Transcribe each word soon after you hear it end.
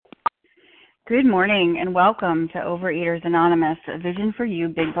Good morning and welcome to Overeaters Anonymous, a Vision for You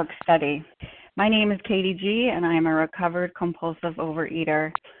Big Book Study. My name is Katie G. and I am a recovered compulsive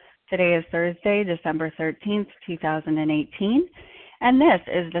overeater. Today is Thursday, December 13th, 2018, and this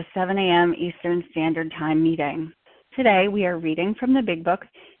is the 7 a.m. Eastern Standard Time meeting. Today we are reading from the Big Book,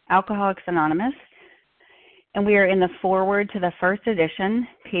 Alcoholics Anonymous, and we are in the foreword to the first edition,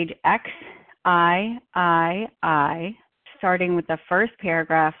 page xiii, starting with the first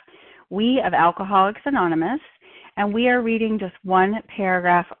paragraph, We of Alcoholics Anonymous, and we are reading just one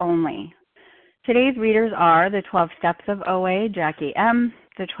paragraph only. Today's readers are the 12 Steps of OA, Jackie M.,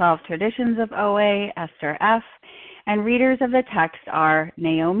 the 12 Traditions of OA, Esther F., and readers of the text are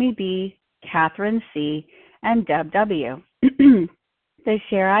Naomi B., Catherine C., and Deb W. The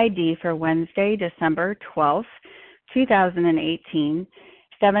share ID for Wednesday, December 12th, 2018,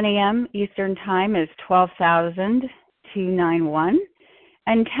 7 a.m. Eastern Time is 12,291.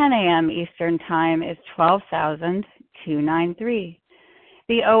 And 10 a.m. Eastern Time is 12,293.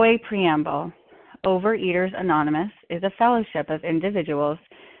 The OA Preamble. Overeaters Anonymous is a fellowship of individuals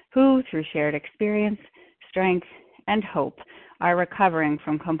who, through shared experience, strength, and hope, are recovering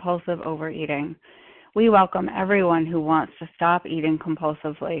from compulsive overeating. We welcome everyone who wants to stop eating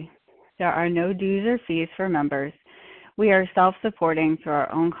compulsively. There are no dues or fees for members. We are self-supporting through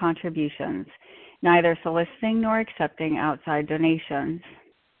our own contributions, neither soliciting nor accepting outside donations.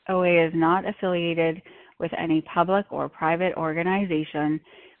 OA is not affiliated with any public or private organization,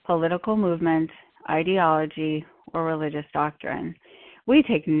 political movement, ideology, or religious doctrine. We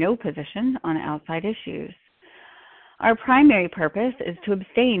take no position on outside issues. Our primary purpose is to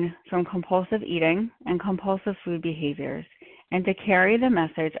abstain from compulsive eating and compulsive food behaviors, and to carry the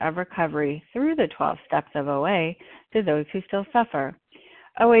message of recovery through the 12 steps of OA to those who still suffer.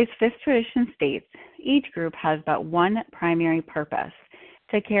 OA's fifth tradition states, each group has but one primary purpose,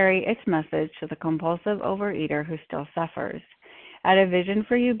 to carry its message to the compulsive overeater who still suffers. At a Vision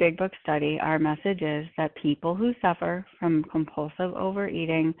for You Big Book Study, our message is that people who suffer from compulsive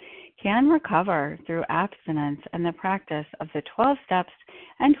overeating can recover through abstinence and the practice of the 12 steps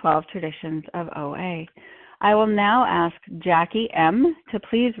and 12 traditions of OA. I will now ask Jackie M. to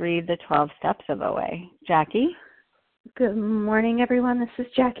please read the 12 steps of OA. Jackie? Good morning, everyone. This is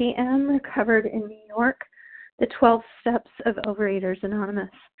Jackie M., recovered in New York. The 12 Steps of Overeaters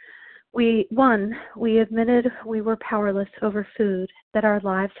Anonymous. We admitted we were powerless over food, that our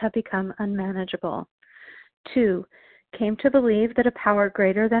lives had become unmanageable. 2, came to believe that a power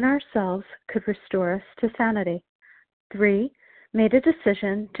greater than ourselves could restore us to sanity. 3, made a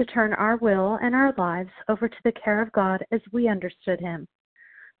decision to turn our will and our lives over to the care of God as we understood Him.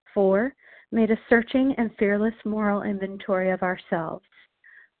 4, made a searching and fearless moral inventory of ourselves.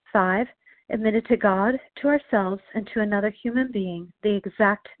 5, admitted to God, to ourselves, and to another human being the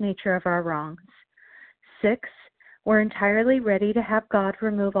exact nature of our wrongs. 6, were entirely ready to have God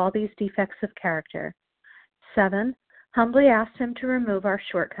remove all these defects of character. 7, humbly asked Him to remove our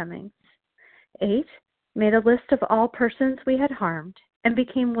shortcomings. 8, made a list of all persons we had harmed and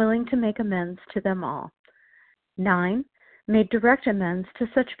became willing to make amends to them all. 9, made direct amends to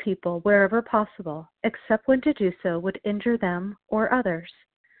such people wherever possible, except when to do so would injure them or others.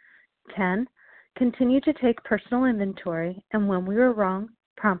 10, continued to take personal inventory, and when we were wrong,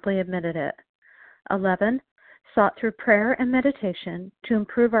 promptly admitted it. 11, sought through prayer and meditation to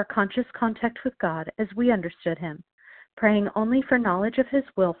improve our conscious contact with God as we understood Him, praying only for knowledge of His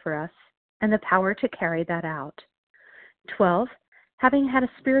will for us and the power to carry that out. 12, having had a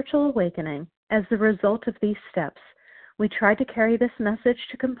spiritual awakening as the result of these steps, we tried to carry this message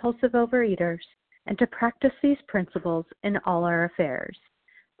to compulsive overeaters and to practice these principles in all our affairs.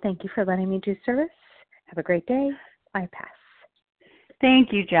 Thank you for letting me do service. Have a great day. I pass.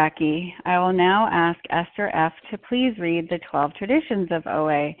 Thank you, Jackie. I will now ask Esther F. to please read the 12 Traditions of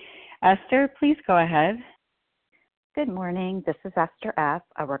OA. Esther, please go ahead. Good morning. This is Esther F.,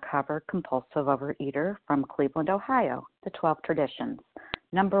 a recovered compulsive overeater from Cleveland, Ohio. The 12 Traditions.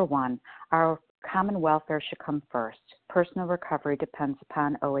 Number 1, our common welfare should come first. Personal recovery depends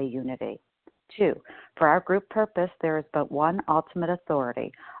upon OA unity. 2, for our group purpose, there is but one ultimate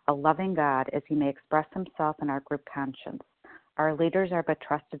authority, a loving God as He may express Himself in our group conscience. Our leaders are but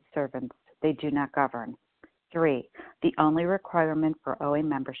trusted servants. They do not govern. 3, the only requirement for OA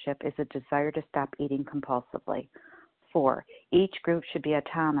membership is a desire to stop eating compulsively. 4, each group should be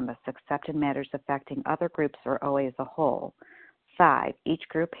autonomous except in matters affecting other groups or OA as a whole. 5, each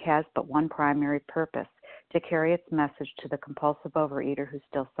group has but one primary purpose, to carry its message to the compulsive overeater who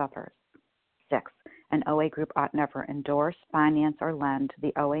still suffers. 6, An OA group ought never endorse, finance, or lend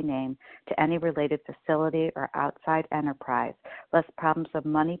the OA name to any related facility or outside enterprise, lest problems of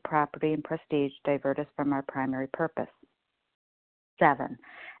money, property, and prestige divert us from our primary purpose. 7.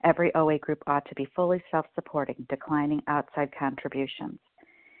 Every OA group ought to be fully self-supporting, declining outside contributions.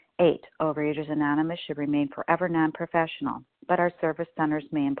 8. Overeaters Anonymous should remain forever non-professional, but our service centers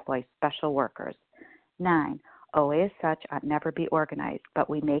may employ special workers. 9. OA as such ought never be organized, but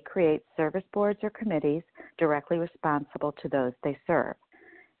we may create service boards or committees directly responsible to those they serve.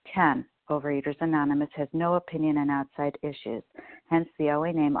 10. Overeaters Anonymous has no opinion on outside issues, hence the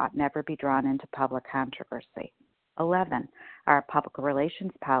OA name ought never be drawn into public controversy. 11. Our public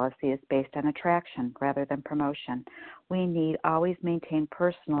relations policy is based on attraction rather than promotion. We need always maintain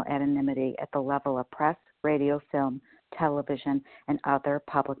personal anonymity at the level of press, radio, film, television, and other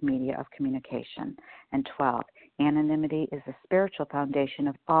public media of communication. And 12. Anonymity is the spiritual foundation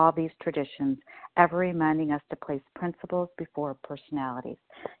of all these traditions, ever reminding us to place principles before personalities.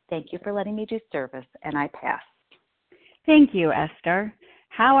 Thank you for letting me do service, and I pass. Thank you, Esther.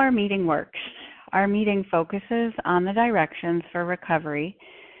 How our meeting works. Our meeting focuses on the directions for recovery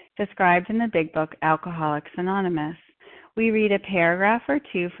described in the big book, Alcoholics Anonymous. We read a paragraph or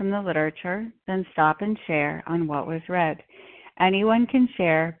two from the literature, then stop and share on what was read. Anyone can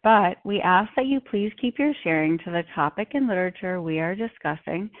share, but we ask that you please keep your sharing to the topic and literature we are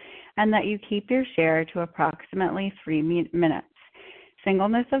discussing, and that you keep your share to approximately 3 minutes.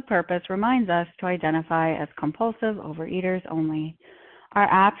 Singleness of purpose reminds us to identify as compulsive overeaters only. Our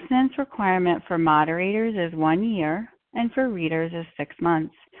abstinence requirement for moderators is 1 year, and for readers is 6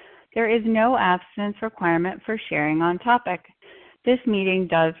 months. There is no abstinence requirement for sharing on topic. This meeting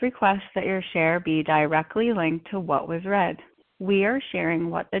does request that your share be directly linked to what was read. We are sharing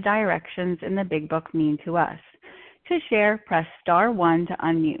what the directions in the big book mean to us. To share, press star 1 to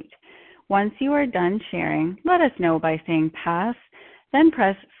unmute. Once you are done sharing, let us know by saying pass, then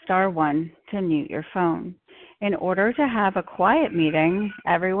press star 1 to mute your phone. In order to have a quiet meeting,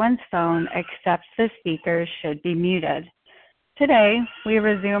 everyone's phone except the speakers should be muted. Today, we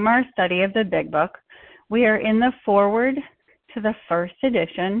resume our study of the Big Book. We are in the foreword to the first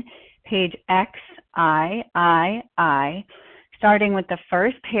edition, page xiii, starting with the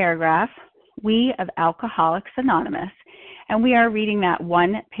first paragraph, We of Alcoholics Anonymous, and we are reading that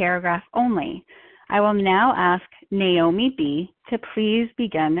one paragraph only. I will now ask Naomi B. to please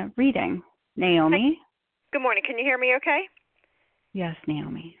begin reading. Naomi? Hi. Good morning. Can you hear me okay? Yes,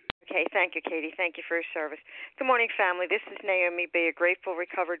 Naomi. Okay. Thank you, Katie. Thank you for your service. Good morning, family. This is Naomi B., a grateful,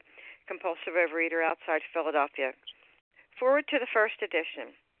 recovered, compulsive overeater outside Philadelphia. Foreword to the first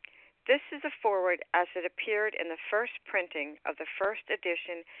edition. This is a foreword as it appeared in the first printing of the first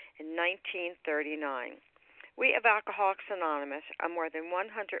edition in 1939. We of Alcoholics Anonymous are more than 100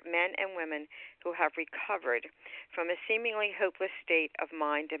 men and women who have recovered from a seemingly hopeless state of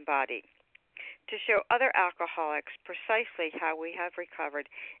mind and body. To show other alcoholics precisely how we have recovered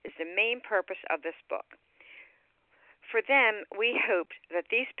is the main purpose of this book. For them, we hoped that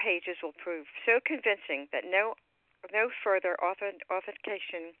these pages will prove so convincing that no further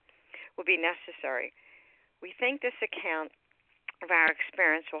authentication will be necessary. We think this account of our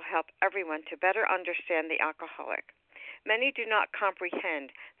experience will help everyone to better understand the alcoholic. Many do not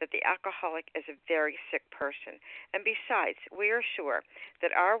comprehend that the alcoholic is a very sick person, and besides, we are sure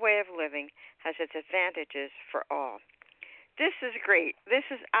that our way of living has its advantages for all. This is great. This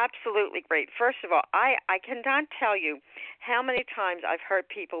is absolutely great. First of all, I cannot tell you how many times I've heard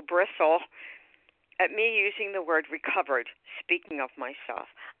people bristle at me using the word recovered, speaking of myself.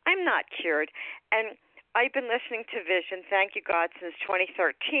 I'm not cured, and I've been listening to Vision, thank you God, since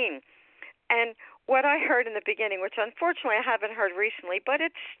 2013, and what I heard in the beginning, which unfortunately I haven't heard recently, but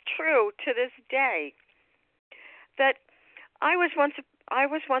it's true to this day, that I was once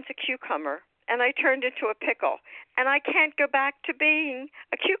a cucumber, and I turned into a pickle, and I can't go back to being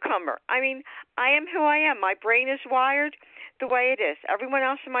a cucumber. I mean, I am who I am. My brain is wired the way it is. Everyone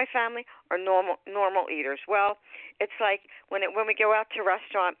else in my family are normal eaters. Well, it's like when we go out to a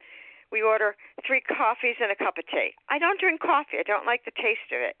restaurant, we order 3 coffees and a cup of tea. I don't drink coffee. I don't like the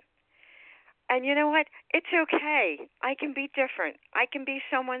taste of it. And you know what? It's okay. I can be different. I can be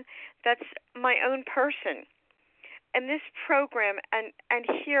someone that's my own person. And this program, and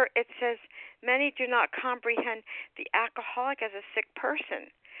here it says, many do not comprehend the alcoholic as a sick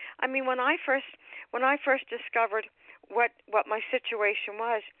person. I mean, when I first discovered what my situation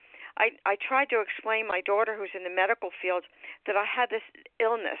was, I tried to explain my daughter, who's in the medical field, that I had this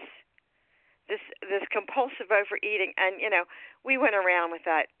illness, this compulsive overeating, and we went around with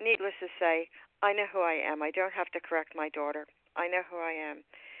that. Needless to say, I know who I am. I don't have to correct my daughter. I know who I am.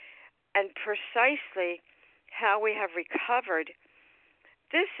 and precisely how we have recovered.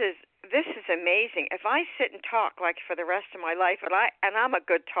 This is amazing. If I sit and talk like for the rest of my life, and I'm a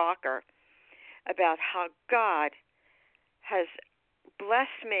good talker about how God has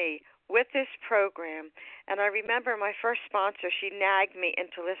blessed me with this program, and I remember my first sponsor, she nagged me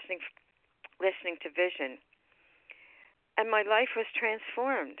into listening to Vision, and my life was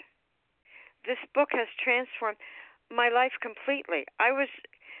transformed. This book has transformed my life completely.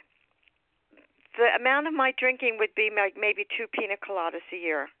 The amount of my drinking would be like maybe 2 pina coladas a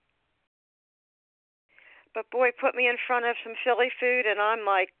year. But boy, put me in front of some Philly food, and I'm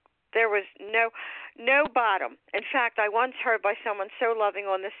like, there was no bottom. In fact, I once heard by someone so loving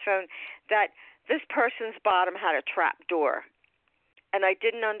on this phone that this person's bottom had a trap door, and I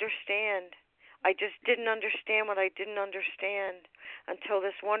didn't understand. I just didn't understand what I didn't understand until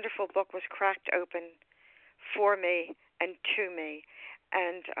this wonderful book was cracked open for me and to me.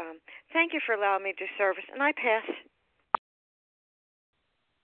 And thank you for allowing me to do service. And I pass.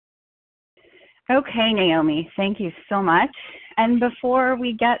 Okay, Naomi, thank you so much. And before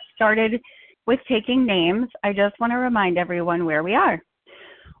we get started with taking names, I just want to remind everyone where we are.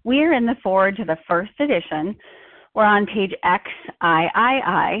 We are in the foreword to the first edition. We're on page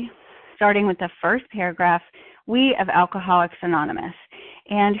xiii, starting with the first paragraph, We of Alcoholics Anonymous.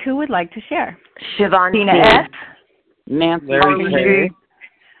 And who would like to share? Siobhan Tina C. S. Nancy Larry K.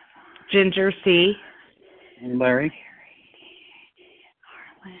 Ginger C. and Larry.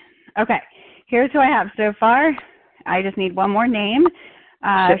 Okay, here's who I have so far. I just need one more name.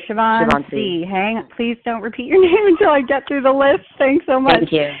 Siobhan C. Please don't repeat your name until I get through the list. Thanks so much.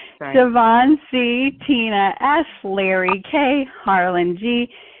 Thank you. Sorry. Siobhan C., Tina S., Larry K., Harlan G.,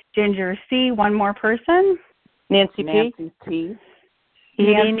 Ginger C. One more person. Nancy P. Nancy T.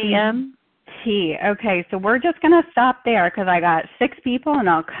 Nancy M. T. Okay, so we're just going to stop there because I got 6 people, and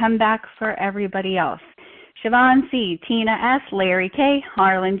I'll come back for everybody else. Siobhan C., Tina S., Larry K.,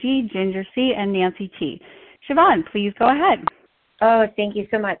 Harlan G., Ginger C., and Nancy T. Siobhan, please go ahead. Oh, thank you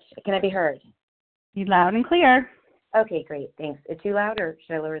so much. Can I be heard? You loud and clear. Okay, great. Thanks. It's too loud, or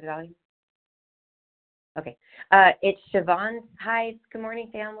should I lower the volume? Okay. It's Siobhan. Hi, good morning,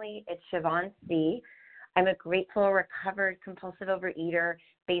 family. It's Siobhan C. I'm a grateful, recovered, compulsive overeater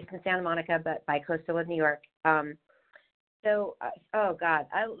based in Santa Monica, but bi-coastal of New York. Oh, God.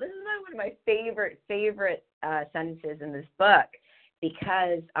 This is one of my favorite sentences in this book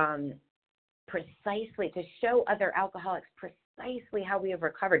because precisely to show other alcoholics precisely how we have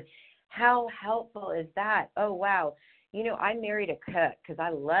recovered. How helpful is that? Oh, wow. You know, I married a cook because I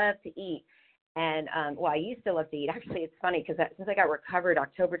love to eat. And, I used to love to eat. Actually, it's funny because since I got recovered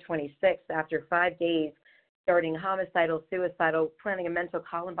October 26th, after 5 days, starting homicidal, suicidal, planning a mental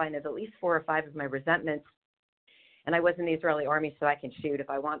Columbine of at least 4 or 5 of my resentments. And I was in the Israeli army, so I can shoot if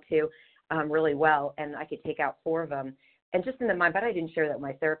I want to really well, and I could take out 4 of them. And just in the mind, but I didn't share that with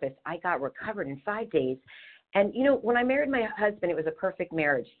my therapist. I got recovered in 5 days. And, you know, when I married my husband, it was a perfect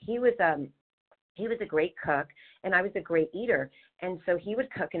marriage. He was a great cook, and I was a great eater. And so he would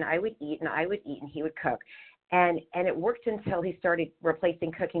cook, and I would eat, and I would eat, and he would cook. And it worked until he started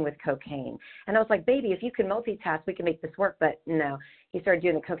replacing cooking with cocaine. And I was like, baby, if you can multitask, we can make this work. But no, he started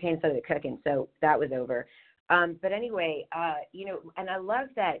doing the cocaine instead of the cooking. So that was over. But anyway, you know, and I love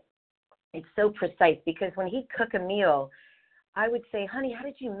that it's so precise because when he'd cook a meal, I would say, honey, how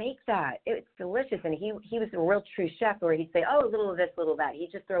did you make that? It's delicious. And he was a real true chef where he'd say, oh, a little of this, a little of that.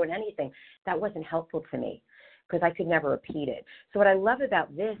 He'd just throw in anything. That wasn't helpful to me because I could never repeat it. So what I love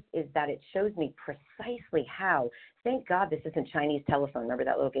about this is that it shows me precisely how. Thank God this isn't Chinese telephone. Remember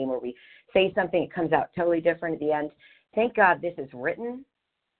that little game where we say something, it comes out totally different at the end? Thank God this is written.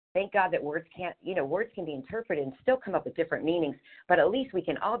 Thank God that words can be interpreted and still come up with different meanings, but at least we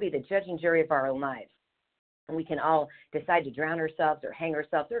can all be the judge and jury of our own lives. And we can all decide to drown ourselves or hang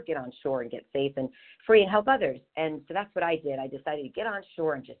ourselves or get on shore and get safe and free and help others. And so that's what I did. I decided to get on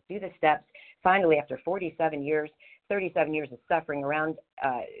shore and just do the steps. Finally, after 37 years of suffering around,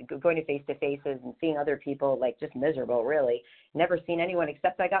 going to face-to-faces and seeing other people like just miserable, really. Never seen anyone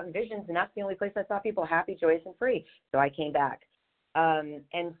except I got in visions, and that's the only place I saw people happy, joyous, and free. So I came back.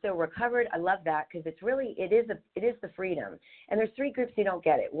 And so recovered, I love that because it is the freedom. And there's 3 groups who don't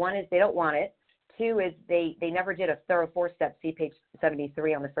get it. 1 is they don't want it. 2 is they never did a thorough 4-step. See page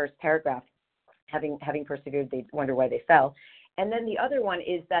 73 on the first paragraph. Having persevered, they wonder why they fell. And then the other one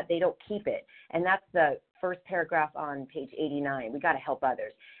is that they don't keep it. And that's the first paragraph on page 89. We got to help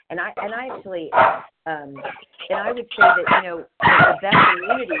others. And I actually, and I would say that, you know, the best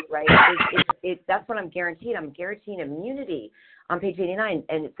immunity, right, is that's what I'm guaranteed. I'm guaranteeing immunity on page 89.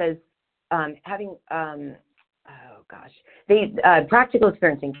 And it says, the practical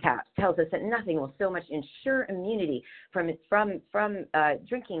experience in CAPS tells us that nothing will so much ensure immunity from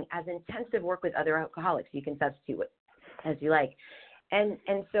drinking as intensive work with other alcoholics. You can substitute it as you like. And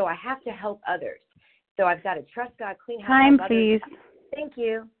so I have to help others. So I've got to trust God, clean house. Time, please. Thank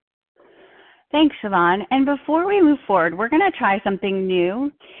you. Thanks, Siobhan. And before we move forward, we're going to try something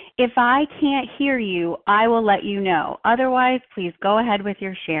new. If I can't hear you, I will let you know. Otherwise, please go ahead with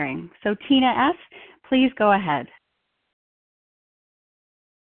your sharing. So Tina S., please go ahead.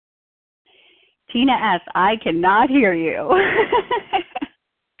 Tina S., I cannot hear you.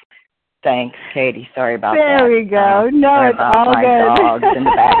 Thanks, Katie. Sorry about that. There we go. No, it's all my good. Dogs in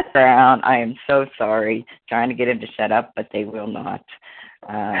the background. I am so sorry. Trying to get him to shut up, but they will not.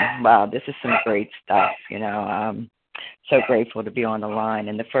 Wow, this is some great stuff. So grateful to be on the line.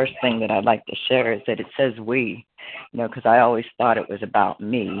 And the first thing that I'd like to share is that it says we, because I always thought it was about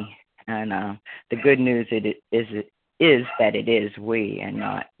me. And the good news is that it is we and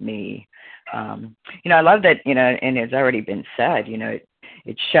not me. I love that, and it's already been said,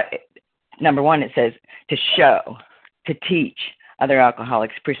 number one, it says to show, to teach other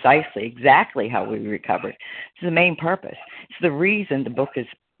alcoholics precisely, exactly how we recovered. It's the main purpose. It's the reason the book is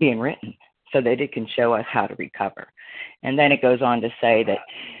being written, so that it can show us how to recover. And then it goes on to say that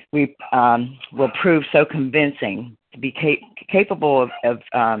we will prove so convincing to be capable of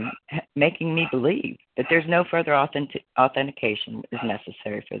making me believe that there's no further authentication is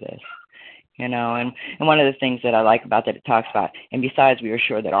necessary for this. And one of the things that I like about that it talks about, and besides, we are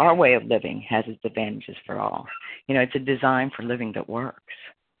sure that our way of living has its advantages for all. It's a design for living that works.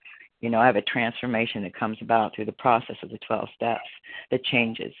 I have a transformation that comes about through the process of the 12 steps that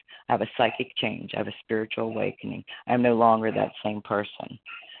changes. I have a psychic change. I have a spiritual awakening. I'm no longer that same person.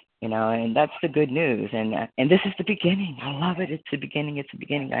 And that's the good news. And this is the beginning. I love it. It's the beginning. It's the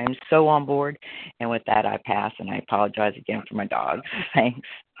beginning. I am so on board. And with that, I pass, and I apologize again for my dogs. Thanks.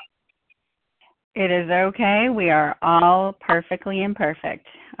 It is okay. We are all perfectly imperfect.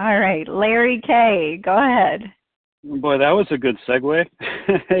 All right, Larry K., go ahead. Boy, that was a good segue.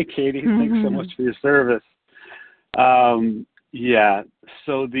 Hey, Katie, thanks so much for your service. So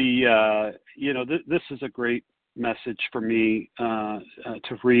this is a great message for me to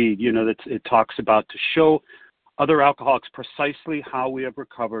read. It talks about to show other alcoholics precisely how we have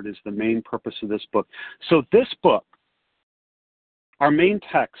recovered is the main purpose of this book. So this book, our main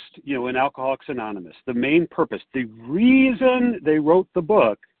text, in Alcoholics Anonymous, the main purpose, the reason they wrote the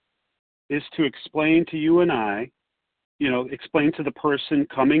book is to explain to you and I, explain to the person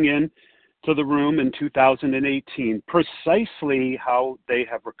coming in to the room in 2018 precisely how they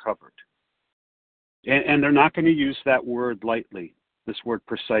have recovered. And they're not going to use that word lightly, this word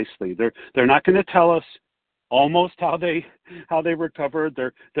precisely. They're not going to tell us almost how they recovered.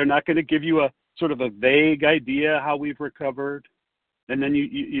 They're not going to give you a sort of a vague idea how we've recovered. And then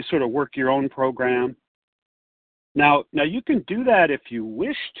you sort of work your own program. Now you can do that if you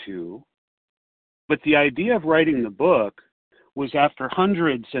wish to, but the idea of writing the book was after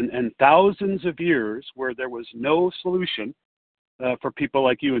hundreds and thousands of years where there was no solution for people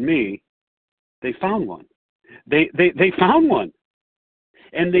like you and me, they found one. They found one.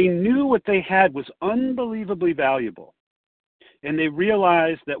 And they knew what they had was unbelievably valuable. And they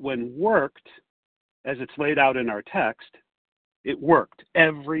realized that when worked, as it's laid out in our text, it worked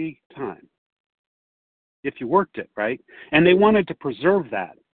every time. If you worked it, right? And they wanted to preserve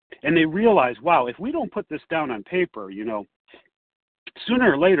that. And they realized, wow, if we don't put this down on paper,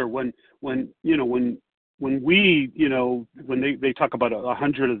 sooner or later when they talk about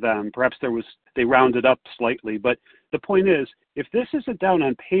 100 of them, perhaps they rounded up slightly, but the point is, if this isn't down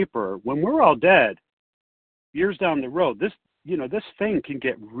on paper, when we're all dead, years down the road, this thing can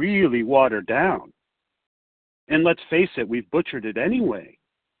get really watered down. And let's face it, we've butchered it anyway,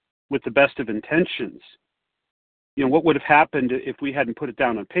 with the best of intentions. What would have happened if we hadn't put it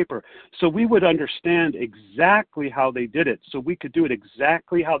down on paper? So we would understand exactly how they did it, so we could do it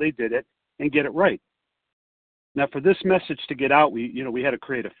exactly how they did it and get it right. Now, for this message to get out, we had to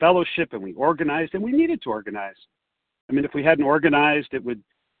create a fellowship, and we organized, and we needed to organize. I mean, if we hadn't organized, it would,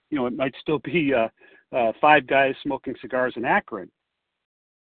 it might still be 5 guys smoking cigars in Akron.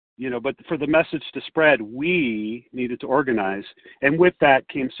 But for the message to spread, we needed to organize. And with that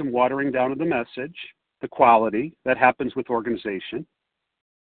came some watering down of the message, the quality that happens with organization.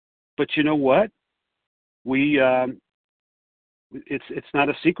 But you know what? It's not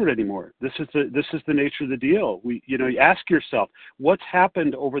a secret anymore. This is the nature of the deal. You ask yourself, what's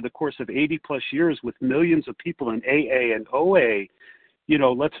happened over the course of 80 plus years with millions of people in AA and OA?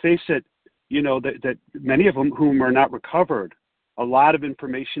 Let's face it, that many of them whom are not recovered A lot of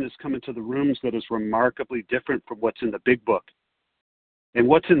information is coming to the rooms that is remarkably different from what's in the big book. And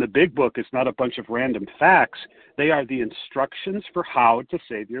what's in the big book is not a bunch of random facts. They are the instructions for how to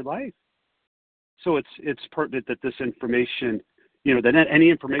save your life. So it's pertinent that this information, that any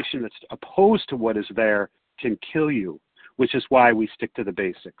information that's opposed to what is there can kill you, which is why we stick to the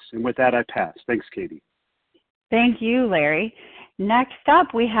basics. And with that, I pass. Thanks, Katie. Thank you, Larry. Next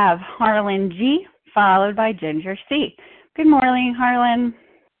up, we have Harlan G., followed by Ginger C. Good morning, Harlan.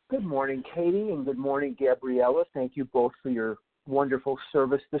 Good morning, Katie, and good morning, Gabriella. Thank you both for your wonderful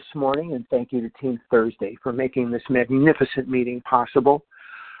service this morning, and thank you to Team Thursday for making this magnificent meeting possible.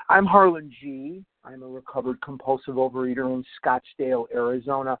 I'm Harlan G. I'm a recovered compulsive overeater in Scottsdale,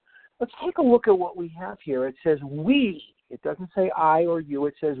 Arizona. Let's take a look at what we have here. It says we. It doesn't say I or you.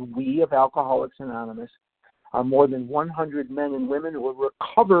 It says we of Alcoholics Anonymous are more than 100 men and women who are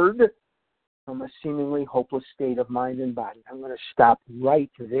recovered from a seemingly hopeless state of mind and body. I'm going to stop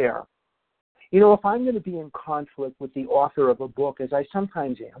right there. If I'm going to be in conflict with the author of a book, as I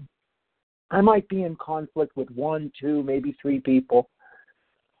sometimes am, I might be in conflict with 1, 2, maybe 3 people.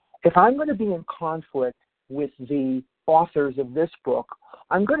 If I'm going to be in conflict with the authors of this book,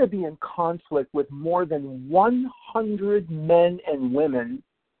 I'm going to be in conflict with more than 100 men and women.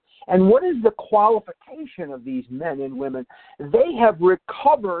 And what is the qualification of these men and women? They have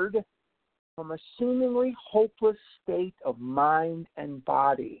recovered from a seemingly hopeless state of mind and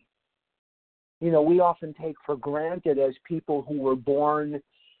body. We often take for granted as people who were born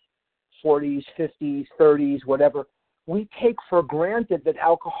 40s, 50s, 30s, whatever, we take for granted that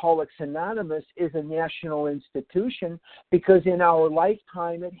Alcoholics Anonymous is a national institution because in our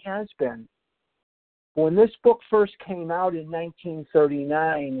lifetime it has been. When this book first came out in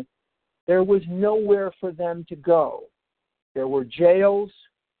 1939, there was nowhere for them to go. There were jails,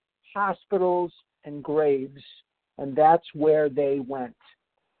 hospitals, and graves, and that's where they went.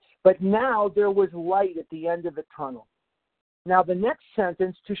 But now there was light at the end of the tunnel. Now the next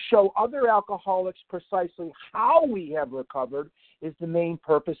sentence, to show other alcoholics precisely how we have recovered, is the main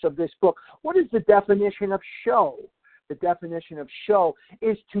purpose of this book. What is the definition of show? The definition of show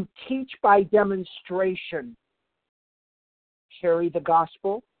is to teach by demonstration. Carry the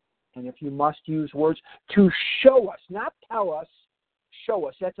gospel, and if you must use words, to show us, not tell us, show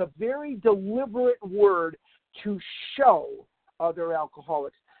us. That's a very deliberate word, to show other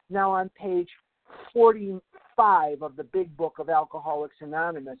alcoholics. Now on page 45 of the big book of Alcoholics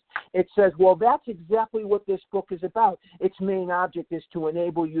Anonymous, it says, well, that's exactly what this book is about. Its main object is to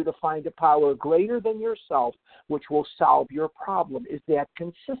enable you to find a power greater than yourself, which will solve your problem. Is that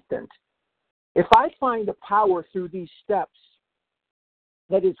consistent? If I find a power through these steps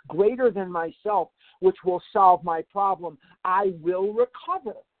that is greater than myself, which will solve my problem, I will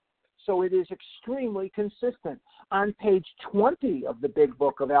recover. So it is extremely consistent. On page 20 of the big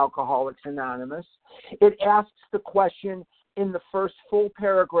book of Alcoholics Anonymous, it asks the question in the first full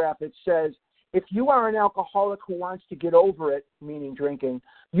paragraph. It says, if you are an alcoholic who wants to get over it, meaning drinking,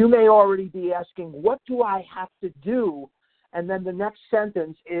 you may already be asking, what do I have to do? And then the next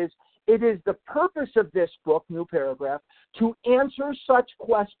sentence is, it is the purpose of this book, new paragraph, to answer such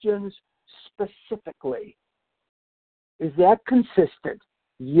questions specifically. Is that consistent?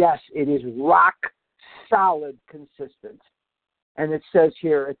 Yes, it is rock solid consistent. And it says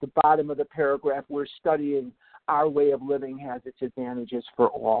here at the bottom of the paragraph, we're studying our way of living has its advantages for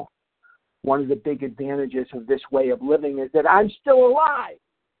all. One of the big advantages of this way of living is that I'm still alive.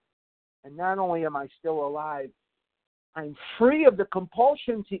 And not only am I still alive, I'm free of the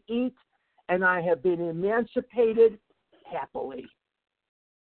compulsion to eat, and I have been emancipated happily.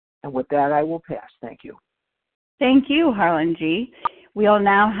 And with that, I will pass. Thank you. Thank you, Harlan G. We'll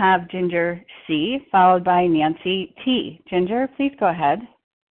now have Ginger C., followed by Nancy T. Ginger, please go ahead.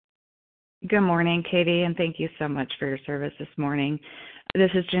 Good morning, Katie, and thank you so much for your service this morning.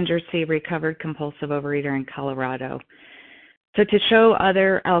 This is Ginger C., recovered compulsive overeater in Colorado. So to show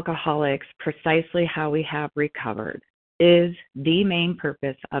other alcoholics precisely how we have recovered is the main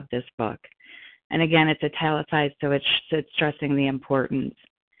purpose of this book. And again, it's italicized, so it's stressing the importance.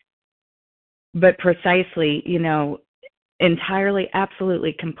 But precisely, entirely,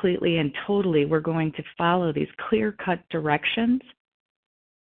 absolutely, completely, and totally, we're going to follow these clear-cut directions,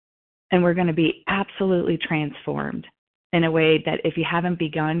 and we're going to be absolutely transformed in a way that if you haven't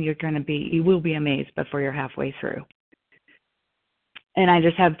begun, you will be amazed before you're halfway through. And I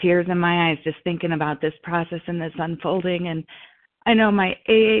just have tears in my eyes just thinking about this process and this unfolding. And I know my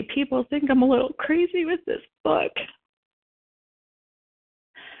AA people think I'm a little crazy with this book,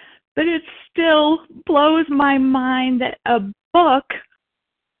 but it still blows my mind that a book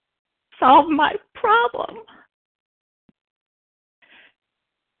solved my problem.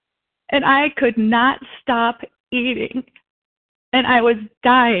 and I could not stop eating, and I was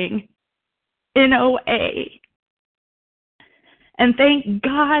dying in OA. And thank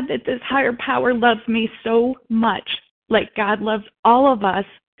God that this higher power loves me so much, like God loves all of us,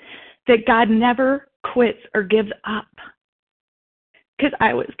 that God never quits or gives up. Because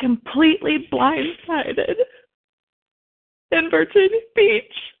I was completely blindsided in Virginia Beach.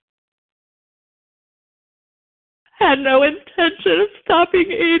 Had no intention of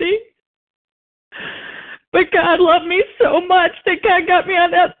stopping eating. But God loved me so much that God got me on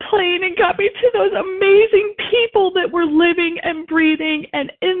that plane and got me to those amazing people that were living and breathing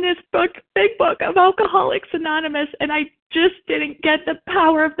and in this book, big book of Alcoholics Anonymous. And I just didn't get the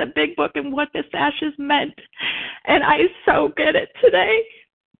power of the big book and what this ashes meant. And I so get it today.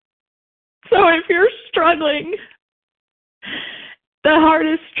 So if you're struggling, the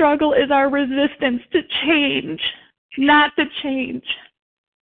hardest struggle is our resistance to change, not to change.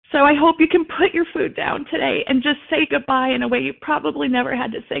 So I hope you can put your food down today and just say goodbye in a way you probably never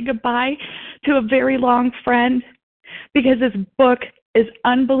had to say goodbye to a very long friend, because this book is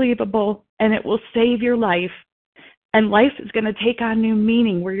unbelievable and it will save your life. And life is going to take on new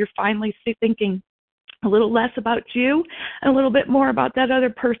meaning where you're finally thinking a little less about you and a little bit more about that other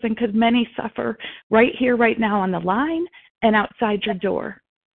person, because many suffer right here, right now on the line and outside your door.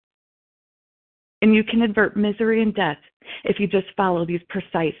 And you can avert misery and death if you just follow these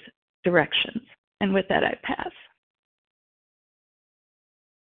precise directions. And with that, I pass.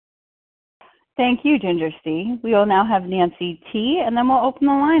 Thank you, Ginger C. We will now have Nancy T., and then we'll open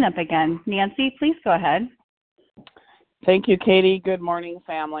the line up again. Nancy, please go ahead. Thank you, Katie. Good morning,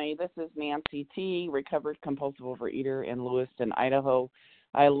 family. This is Nancy T., recovered compulsive overeater in Lewiston, Idaho.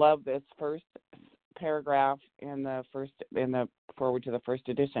 I love this first paragraph in the foreword to the first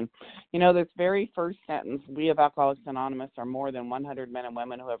edition. You know, this very first sentence, we of Alcoholics Anonymous are more than 100 men and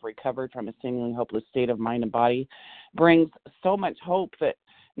women who have recovered from a seemingly hopeless state of mind and body, brings so much hope that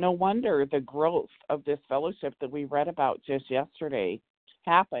no wonder the growth of this fellowship that we read about just yesterday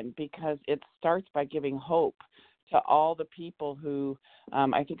happened, because it starts by giving hope to all the people who,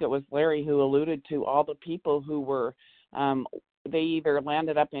 I think it was Larry who alluded to all the people who were, they either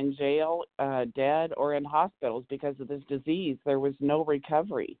landed up in jail, dead, or in hospitals because of this disease. There was no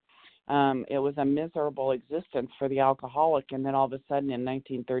recovery. It was a miserable existence for the alcoholic. And then all of a sudden in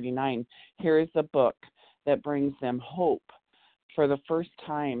 1939, here is a book that brings them hope for the first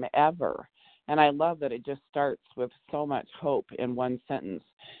time ever. And I love that it just starts with so much hope in one sentence.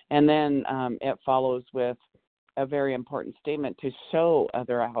 And then it follows with a very important statement to show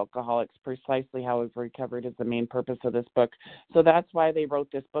other alcoholics precisely how we've recovered is the main purpose of this book. So that's why they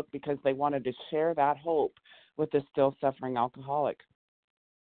wrote this book, because they wanted to share that hope with the still suffering alcoholic.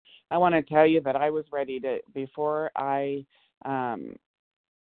 I want to tell you that I was ready to, before I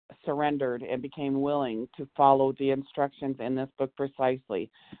surrendered and became willing to follow the instructions in this book precisely,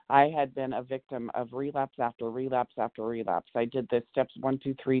 I had been a victim of relapse after relapse after relapse. I did the steps 1,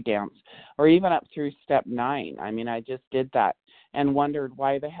 2, 3 dance, or even up through step 9. I mean, I just did that and wondered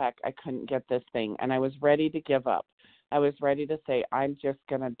why the heck I couldn't get this thing. And I was ready to give up. I was ready to say, I'm just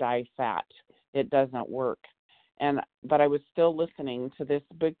going to die fat. It doesn't work. But I was still listening to this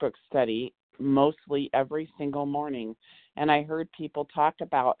big book study mostly every single morning. And I heard people talk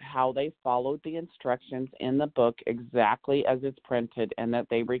about how they followed the instructions in the book exactly as it's printed and that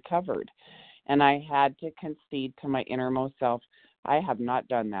they recovered. And I had to concede to my innermost self, I have not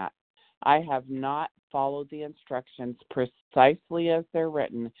done that. I have not followed the instructions precisely as they're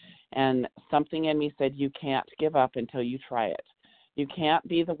written. And something in me said, you can't give up until you try it. You can't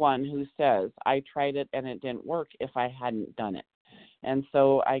be the one who says, I tried it and it didn't work if I hadn't done it. And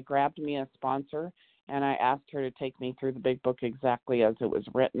so I grabbed me a sponsor and I asked her to take me through the big book exactly as it was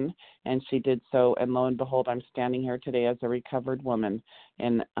written, and she did so. And lo and behold, I'm standing here today as a recovered woman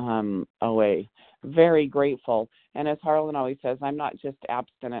in OA. Very grateful. And as Harlan always says, I'm not just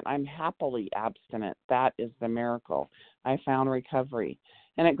abstinent, I'm happily abstinent. That is the miracle. I found recovery.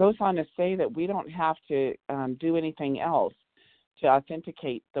 And it goes on to say that we don't have to do anything else to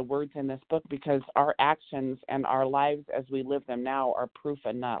authenticate the words in this book, because our actions and our lives as we live them now are proof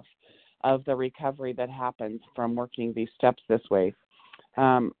enough of the recovery that happens from working these steps this way.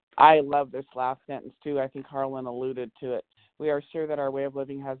 I love this last sentence too. I think Harlan alluded to it. We are sure that our way of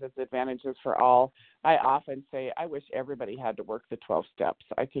living has its advantages for all. I often say, I wish everybody had to work the 12 steps.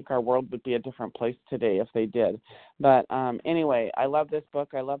 I think our world would be a different place today if they did. But anyway, I love this book.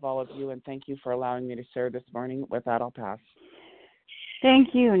 I love all of you, and thank you for allowing me to share this morning. With that, I'll pass.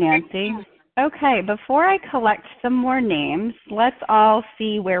 Thank you, Nancy. Okay, before I collect some more names, let's all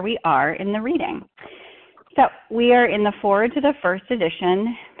see where we are in the reading. So we are in the foreword to the first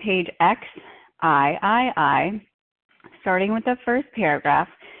edition, page XIII, starting with the first paragraph.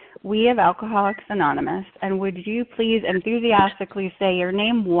 We of Alcoholics Anonymous, and would you please enthusiastically say your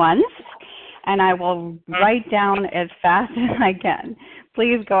name once, and I will write down as fast as I can.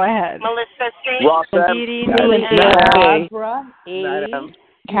 Please go ahead. Melissa C. Ross M. Barbara E.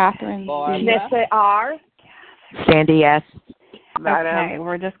 Catherine C. Nissa R. Sandy S. Okay,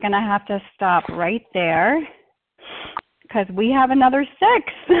 we're just going to have to stop right there because we have another 6.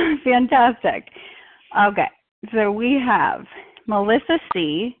 Fantastic. Okay, so we have Melissa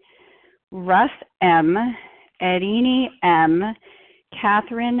C., Russ M., Edini M.,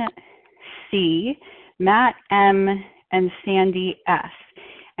 Catherine C., Matt M., and Sandy S.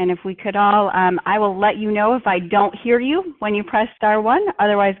 And if we could all, I will let you know if I don't hear you when you press *1.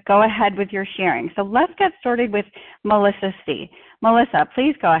 Otherwise, go ahead with your sharing. So let's get started with Melissa C. Melissa,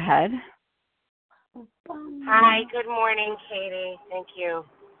 please go ahead. Hi, good morning, Katie. Thank you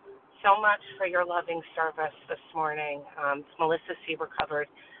so much for your loving service this morning. It's Melissa C., recovered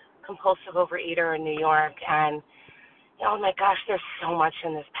compulsive overeater in New York. And, oh my gosh, there's so much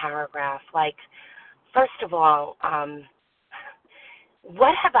in this paragraph. Like, first of all,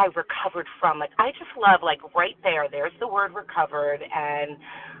 what have I recovered from? Like, I just love, like, right there's the word recovered, and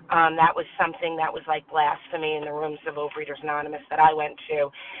that was something that was like blasphemy in the rooms of Overeaters Anonymous that I went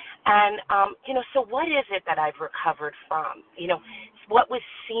to. And, so what is it that I've recovered from? What was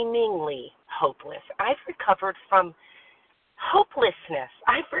seemingly hopeless. I've recovered from hopelessness.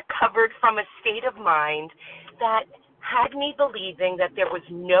 I've recovered from a state of mind that had me believing that there was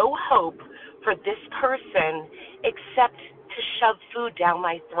no hope for this person except to shove food down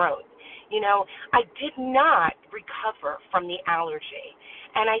my throat. I did not recover from the allergy.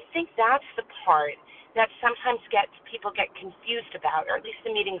 And I think that's the part that sometimes people get confused about, or at least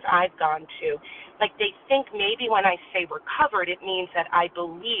the meetings I've gone to. Like, they think maybe when I say recovered, it means that I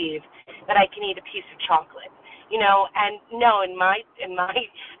believe that I can eat a piece of chocolate. And no, in my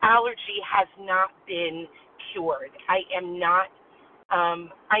allergy has not been cured. I am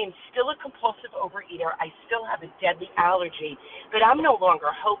still a compulsive overeater. I still have a deadly allergy, but I'm no longer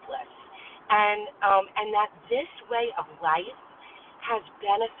hopeless. And that this way of life has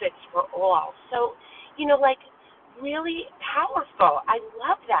benefits for all. So, really powerful. I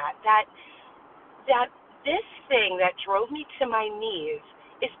love that this thing that drove me to my knees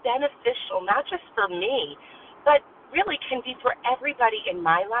is beneficial, not just for me, but really can be for everybody in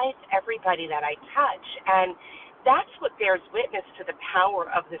my life, everybody that I touch. And that's what bears witness to the power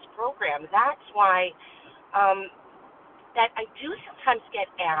of this program. That's why that I do sometimes get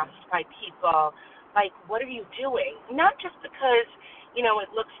asked by people, like, what are you doing? Not just because,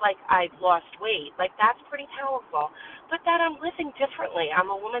 it looks like I've lost weight. Like, that's pretty powerful. But that I'm living differently. I'm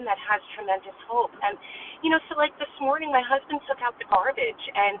a woman that has tremendous hope. And, so like this morning, my husband took out the garbage,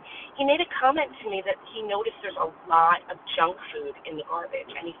 and he made a comment to me that he noticed there's a lot of junk food in the garbage.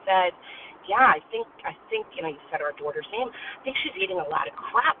 And he said, yeah, I think, he said our daughter's name, I think she's eating a lot of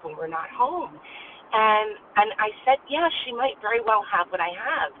crap when we're not home. And I said, yeah, she might very well have what I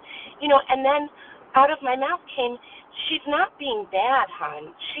have. And then out of my mouth came, she's not being bad,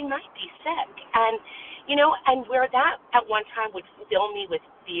 hon. She might be sick. And, and where that at one time would fill me with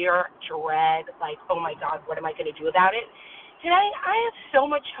fear, dread, like, oh my God, what am I going to do about it? Today, I have so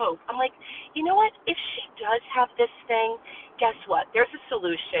much hope. I'm like, you know what? If she does have this thing, guess what? There's a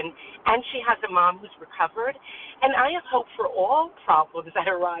solution, and she has a mom who's recovered. And I have hope for all problems that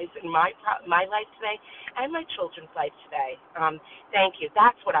arise in my life today and my children's life today. Thank you.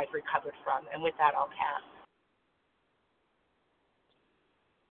 That's what I've recovered from. And with that, I'll pass.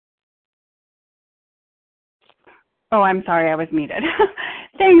 Oh, I'm sorry, I was muted.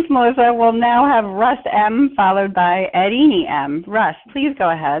 Thanks, Melissa. We'll now have Russ M. followed by Edini M. Russ, please go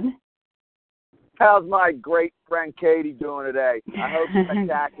ahead. How's my great friend Katie doing today? I hope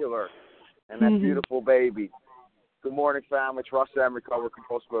spectacular. And that beautiful baby. Good morning, family. It's Russ M., recovered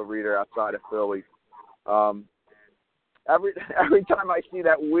compulsive overeater outside of Philly. Every time I see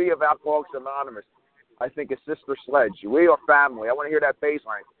that we of Alcoholics Anonymous, I think of Sister Sledge. We are family. I want to hear that bass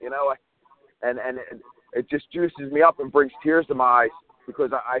line, and it just juices me up and brings tears to my eyes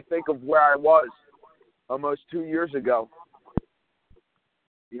because I think of where I was almost 2 years ago.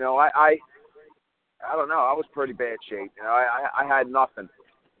 I don't know. I was pretty bad shape. I had nothing.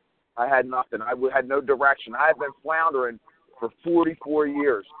 I had no direction. I had been floundering for 44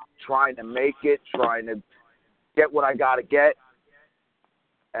 years, trying to make it, trying to get what I got to get.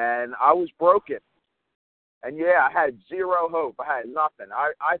 And I was broken. And I had zero hope. I had nothing.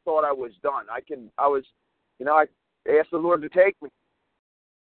 I thought I was done. I asked the Lord to take me.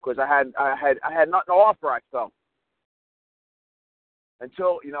 because I had nothing to offer. I felt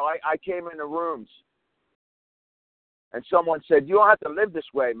until I came into rooms and someone said, "You don't have to live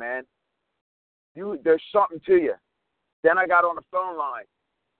this way, man. There's something to you." Then I got on the phone line,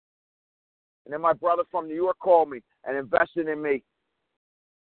 and then my brother from New York called me and invested in me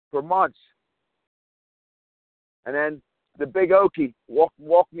for months. And then the big Okie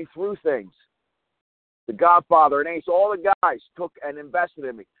walked me through things. The Godfather and Ace, all the guys took and invested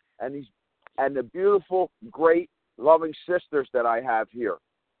in me. And the beautiful, great, loving sisters that I have here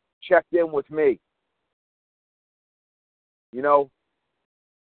checked in with me.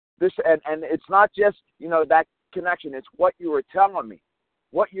 This and it's not just, that connection. It's what you were telling me,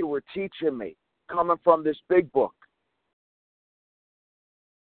 what you were teaching me, coming from this big book.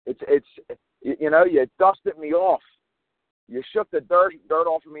 It's you dusted me off. You shook the dirt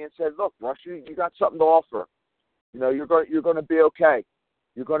off of me and said, "Look, Russ, you got something to offer. You're going to be okay.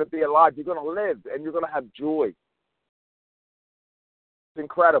 You're going to be alive. You're going to live, and you're going to have joy." It's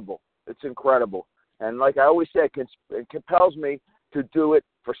incredible. It's incredible. And like I always say, it compels me to do it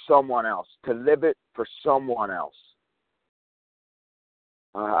for someone else, to live it for someone else.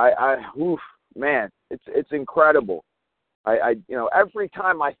 Man, it's incredible. I every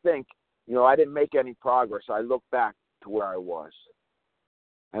time I think, I didn't make any progress, I look back to where I was.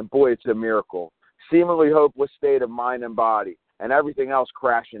 And boy, it's a miracle. Seemingly hopeless state of mind and body, and everything else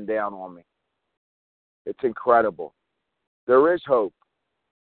crashing down on me. It's incredible. There is hope.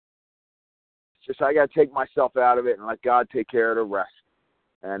 It's just I got to take myself out of it and let God take care of the rest.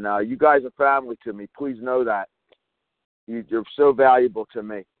 And you guys are family to me. Please know that. You're so valuable to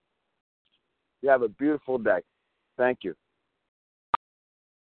me. You have a beautiful day. Thank you.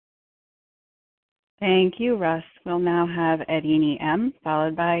 Thank you, Russ. We'll now have Edini M.,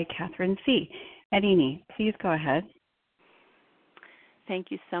 followed by Catherine C. Edini, please go ahead. Thank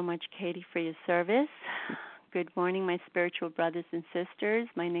you so much, Katie, for your service. Good morning, my spiritual brothers and sisters.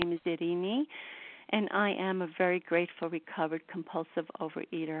 My name is Irini, and I am a very grateful, recovered, compulsive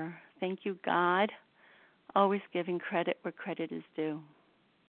overeater. Thank you, God. Always giving credit where credit is due.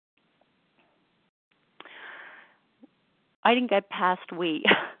 I didn't get past we.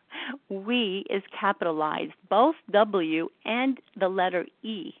 We is capitalized, both W and the letter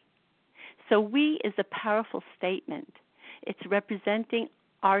E. So we is a powerful statement. It's representing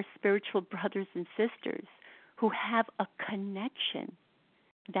our spiritual brothers and sisters who have a connection.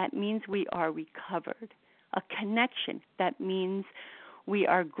 That means we are recovered. A connection. That means we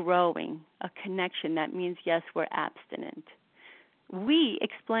are growing. A connection. That means, yes, we're abstinent. We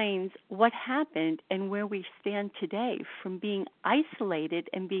explains what happened and where we stand today from being isolated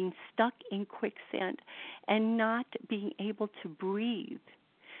and being stuck in quicksand and not being able to breathe,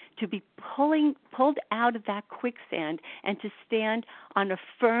 to be pulled out of that quicksand and to stand on a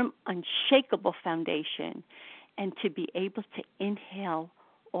firm, unshakable foundation, and to be able to inhale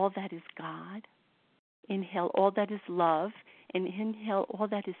all that is God, inhale all that is love, and inhale all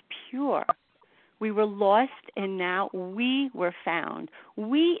that is pure. We were lost, and now we were found.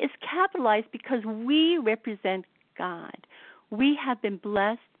 We is capitalized because we represent God. We have been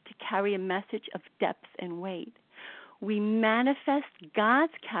blessed to carry a message of depth and weight. We manifest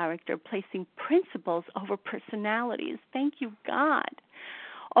God's character, placing principles over personalities. Thank you, God.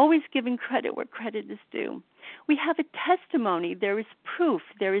 Always giving credit where credit is due. We have a testimony. There is proof.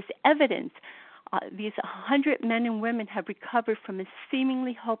 There is evidence. These 100 men and women have recovered from a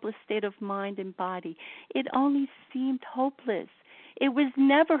seemingly hopeless state of mind and body. It only seemed hopeless. It was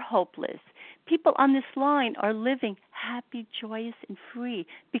never hopeless. People on this line are living happy, joyous, and free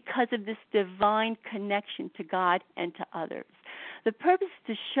because of this divine connection to God and to others. The purpose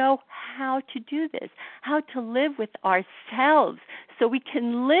is to show how to do this, how to live with ourselves, so we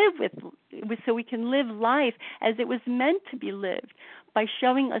can live life as it was meant to be lived, by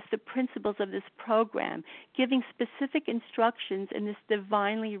showing us the principles of this program, giving specific instructions in this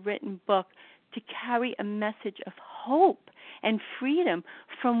divinely written book to carry a message of hope and freedom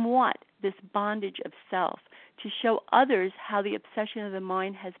from what? This bondage of self, to show others how the obsession of the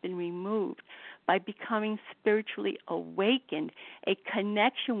mind has been removed by becoming spiritually awakened. A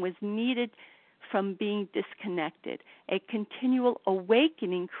connection was needed from being disconnected, a continual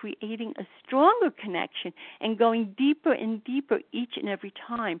awakening, creating a stronger connection and going deeper and deeper each and every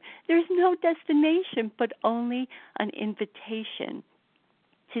time. There's no destination, but only an invitation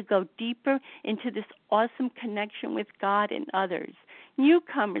to go deeper into this awesome connection with God and others.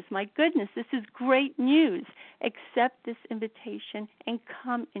 Newcomers, my goodness, this is great news. Accept this invitation and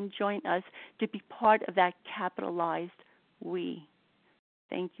come and join us to be part of that capitalized we.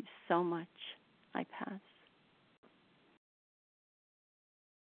 Thank you so much. I pass.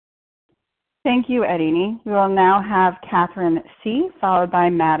 Thank you, Edini. We will now have Catherine C., followed by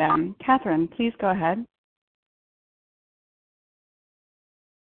Matt M. Catherine, please go ahead.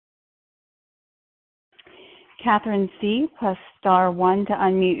 Catherine C., plus *1 to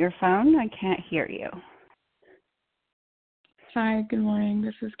unmute your phone. I can't hear you. Hi, good morning.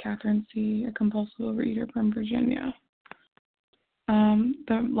 This is Catherine C., a compulsive overeater from Virginia.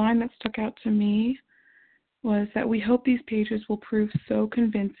 The line that stuck out to me was that we hope these pages will prove so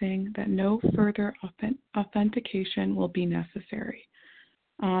convincing that no further authentication will be necessary.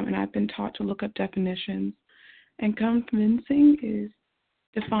 And I've been taught to look up definitions. And convincing is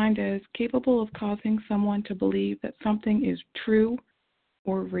defined as capable of causing someone to believe that something is true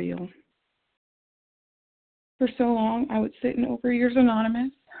or real. For so long, I would sit in Overeaters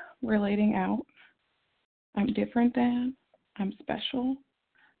Anonymous, relating out. I'm different than, I'm special.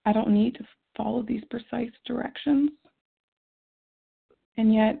 I don't need to follow these precise directions.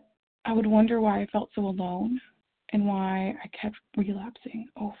 And yet, I would wonder why I felt so alone and why I kept relapsing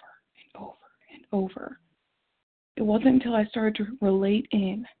over and over and over. It wasn't until I started to relate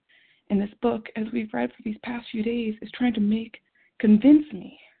in. And this book, as we've read for these past few days, is trying to convince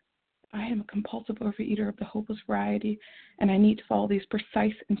me I am a compulsive overeater of the hopeless variety, and I need to follow these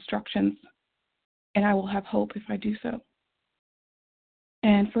precise instructions, and I will have hope if I do so.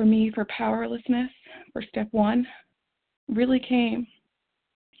 And for me, for powerlessness, for step 1, really came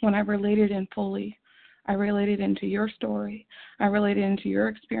when I related in fully. I related into your story. I related into your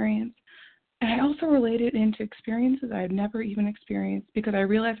experience. And I also related into experiences I had never even experienced because I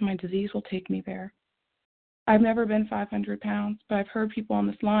realized my disease will take me there. I've never been 500 pounds, but I've heard people on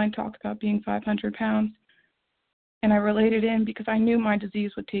this line talk about being 500 pounds. And I related in because I knew my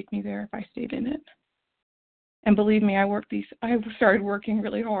disease would take me there if I stayed in it. And believe me, I started working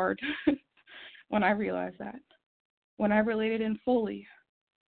really hard when I realized that. When I related in fully,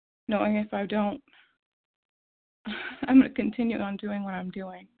 knowing if I don't, I'm going to continue on doing what I'm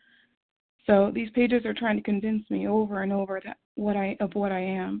doing. So these pages are trying to convince me over and over of what I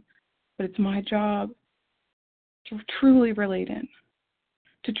am, but it's my job to truly relate in,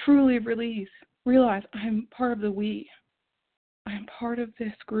 to truly realize I'm part of the we. I am part of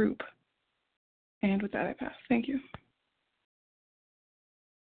this group. And with that, I pass. Thank you.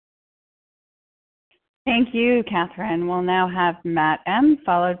 Thank you, Catherine. We'll now have Matt M.,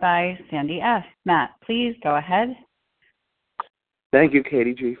 followed by Sandy S. Matt, please go ahead. Thank you,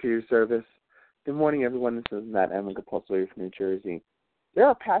 Katie G., for your service. Good morning, everyone. This is Matt M., a compulsive from New Jersey. There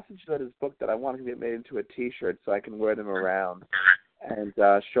are passages of this book that I want to get made into a T-shirt so I can wear them around and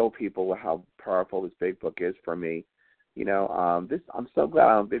show people how powerful this big book is for me. You know, I'm so glad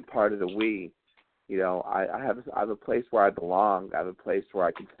I'm a big part of the we. You know, I have a place where I belong. I have a place where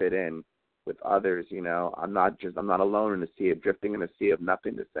I can fit in with others. You know, I'm not alone in a sea of drifting in a sea of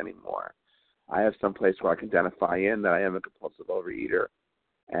nothingness anymore. I have some place where I can identify in that I am a compulsive overeater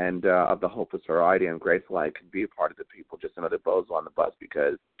and of the hopeless variety. I'm grateful I can be a part of the people, just another bozo on the bus,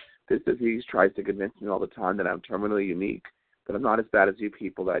 because this disease tries to convince me all the time that I'm terminally unique, that I'm not as bad as you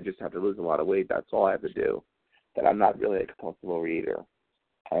people, that I just have to lose a lot of weight. That's all I have to do, that I'm not really a compulsive overeater.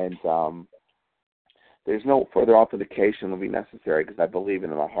 And there's no further authentication will be necessary because I believe in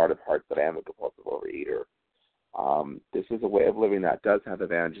my heart of hearts that I am a compulsive overeater. This is a way of living that does have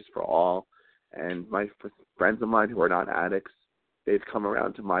advantages for all. And my friends of mine who are not addicts, they've come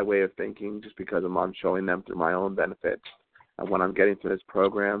around to my way of thinking just because I'm showing them through my own benefits. And when I'm getting through this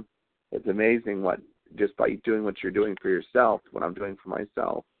program, it's amazing what, just by doing what you're doing for yourself, what I'm doing for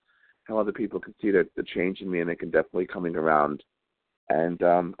myself, how other people can see the change in me, and they can definitely coming around. And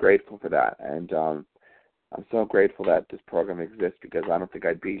I'm grateful for that. And I'm so grateful that this program exists because I don't think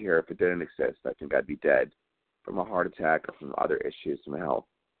I'd be here if it didn't exist. I think I'd be dead from a heart attack or from other issues in my health.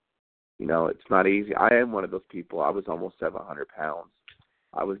 You know, it's not easy. I am one of those people. I was almost 700 pounds.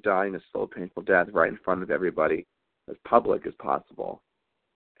 I was dying a slow, painful death right in front of everybody, as public as possible.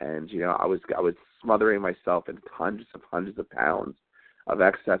 And, you know, I was smothering myself in hundreds of pounds of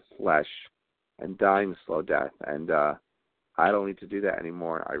excess flesh and dying a slow death. And I don't need to do that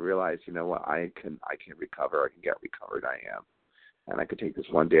anymore. I realize, you know what, I can recover. I can get recovered. I am. And I can take this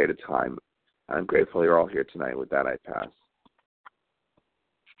one day at a time. And I'm grateful you're all here tonight. With that, I pass.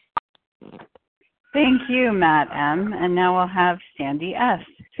 Thank you, Matt M. And now we'll have Sandy S.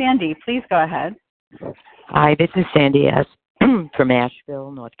 Sandy, please go ahead. Hi, this is Sandy S. from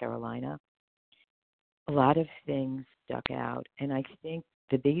Asheville, North Carolina. A lot of things stuck out, and I think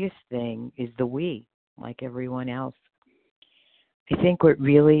the biggest thing is the we, like everyone else. I think what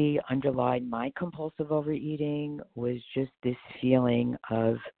really underlined my compulsive overeating was just this feeling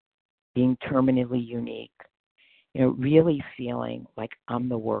of being terminally unique. You know, really feeling like I'm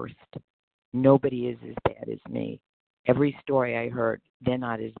the worst. Nobody is as bad as me. Every story I heard, they're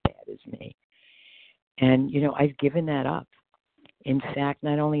not as bad as me. And, I've given that up. In fact,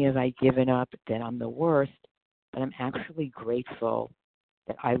 not only have I given up that I'm the worst, but I'm actually grateful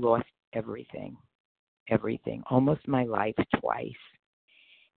that I lost everything, almost my life twice.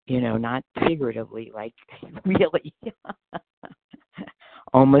 Not figuratively, like really.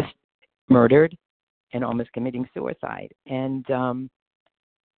 Almost murdered and almost committing suicide. And,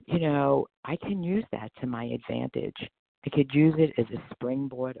 I can use that to my advantage. I could use it as a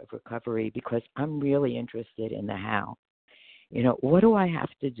springboard of recovery because I'm really interested in the how. What do I have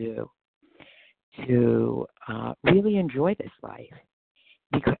to do to really enjoy this life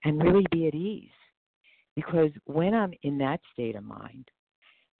and really be at ease? Because when I'm in that state of mind,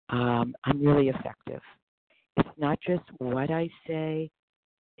 I'm really effective. It's not just what I say,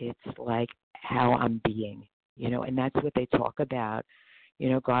 it's like how I'm being, and that's what they talk about.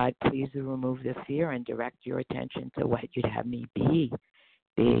 God, please remove the fear and direct your attention to what you'd have me be.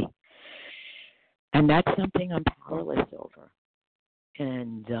 And that's something I'm powerless over.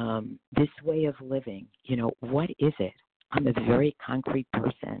 And this way of living, what is it? I'm a very concrete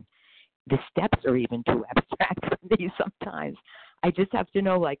person. The steps are even too abstract for me sometimes. I just have to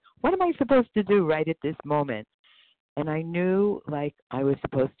know, what am I supposed to do right at this moment? And I knew, I was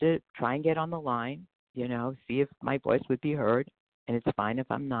supposed to try and get on the line, see if my voice would be heard, and it's fine if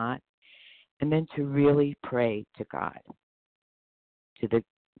I'm not. And then to really pray to God, to the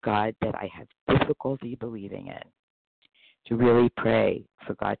God that I have difficulty believing in, to really pray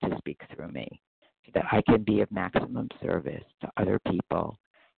for God to speak through me so that I can be of maximum service to other people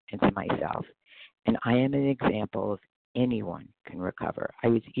and to myself. And I am an example of anyone can recover. I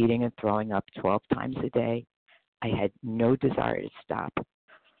was eating and throwing up 12 times a day. I had no desire to stop.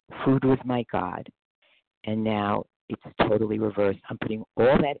 Food was my God. And now it's totally reversed. I'm putting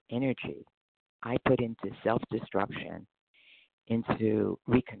all that energy I put into self-destruction into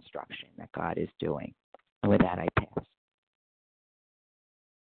reconstruction that God is doing. And with that, I pass.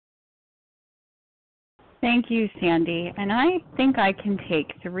 Thank you, Sandy. And I think I can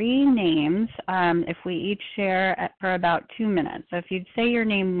take 3 names if we each share for about 2 minutes. So if you'd say your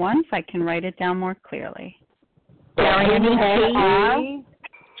name once, I can write it down more clearly. Darian K.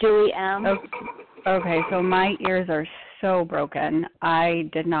 Julie M. Okay, so my ears are so broken. I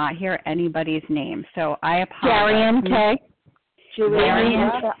did not hear anybody's name, so I apologize. Darian K.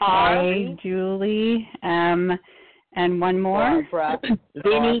 Darian K. Julie M. And one more?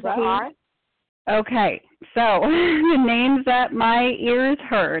 Vinny T. Okay, so the names that my ears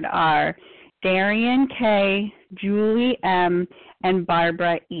heard are Darian K., Julie M., and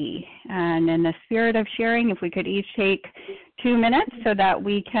Barbara E. And in the spirit of sharing, if we could each take 2 minutes so that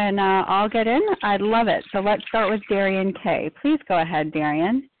we can all get in, I'd love it. So let's start with Darian K. Please go ahead,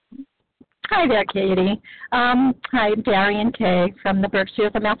 Darian. Hi there, Katie. Hi, Darian K. from the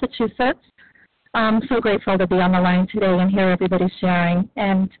Berkshires of Massachusetts. I'm so grateful to be on the line today and hear everybody sharing.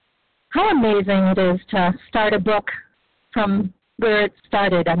 And how amazing it is to start a book from where it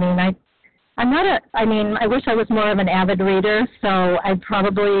started. I mean, I wish I was more of an avid reader, so I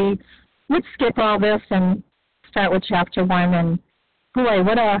probably would skip all this and start with chapter 1. And boy,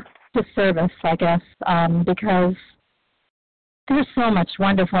 what a disservice, I guess, because there's so much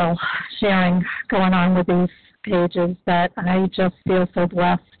wonderful sharing going on with these pages that I just feel so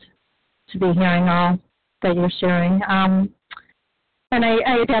blessed to be hearing all that you're sharing. And I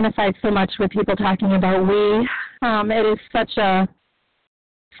identified so much with people talking about we. It is such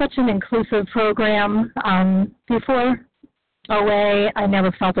an inclusive program. Before OA, I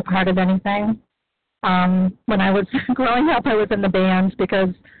never felt a part of anything. When I was growing up, I was in the band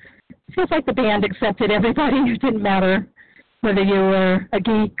because it feels like the band accepted everybody. It didn't matter whether you were a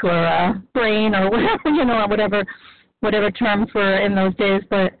geek or a brain or whatever, whatever terms were in those days.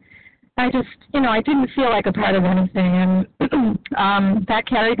 But I just, I didn't feel like a part of anything. And that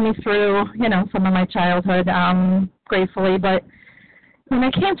carried me through, some of my childhood, gratefully. But when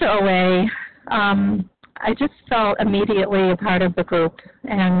I came to OA, I just felt immediately a part of the group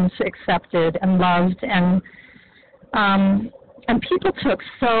and accepted and loved. And people took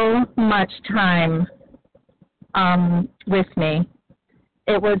so much time with me.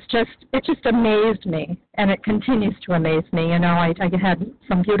 It just amazed me, and it continues to amaze me. I had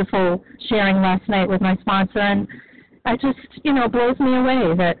some beautiful sharing last night with my sponsor, and it just, blows me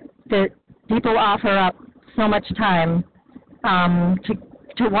away that people offer up so much time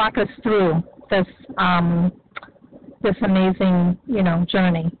to walk us through this amazing,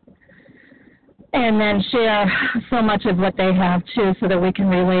 journey. And then share so much of what they have, too, so that we can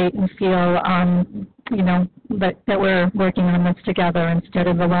relate and feel, that we're working on this together instead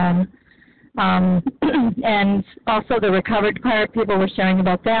of alone. And also the recovered part, people were sharing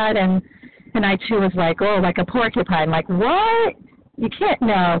about that, and I too was like, oh, like a porcupine, like what? You can't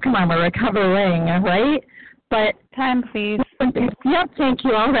know. Come on, we're recovering, right? But time, please. Yep, thank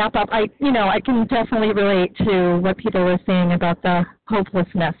you. I'll wrap up. I can definitely relate to what people were saying about the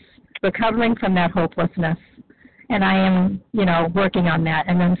hopelessness, recovering from that hopelessness. And I am, working on that,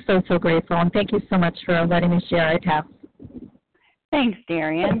 and I'm so, so grateful. And thank you so much for letting me share. I have. Thanks,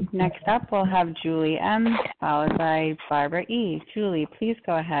 Darian. Next up, we'll have Julie M., followed by Barbara E. Julie, please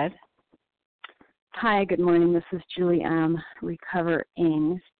go ahead. Hi, good morning. This is Julie M.,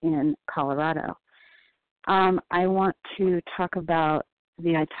 recovering in Colorado. I want to talk about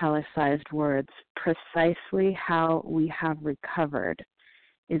the italicized words. Precisely how we have recovered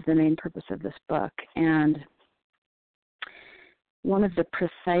is the main purpose of this book. And one of the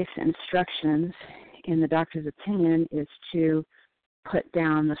precise instructions in the doctor's opinion is to put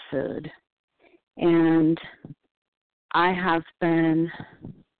down the food. And I've been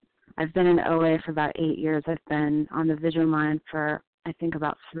in OA for about 8 years. I've been on the vision line for, I think,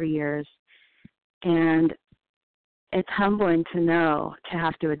 about 3 years. And it's humbling to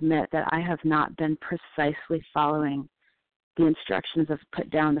have to admit that I have not been precisely following the instructions of put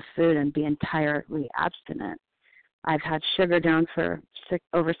down the food and be entirely abstinent. I've had sugar down for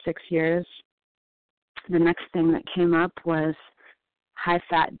over 6 years. The next thing that came up was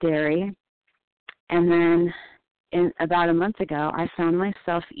high-fat dairy. And then about a month ago, I found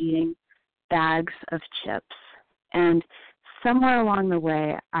myself eating bags of chips. And somewhere along the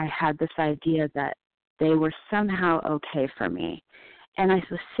way, I had this idea that they were somehow okay for me. And I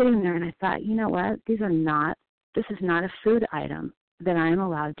was sitting there and I thought, you know what? This is not a food item that I am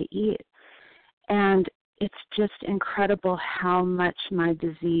allowed to eat. And it's just incredible how much my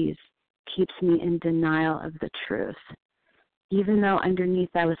disease keeps me in denial of the truth. Even though underneath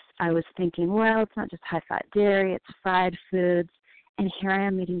I was thinking, well, it's not just high-fat dairy, it's fried foods, and here I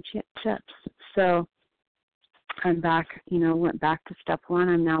am eating chips. So I'm back, went back to step 1.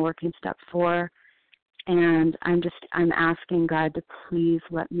 I'm now working step 4, and I'm asking God to please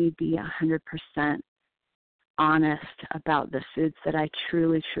let me be 100% honest about the foods that I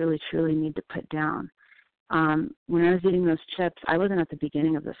truly, truly, truly need to put down. When I was eating those chips, I wasn't at the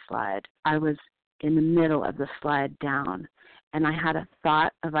beginning of the slide. I was in the middle of the slide down, and I had a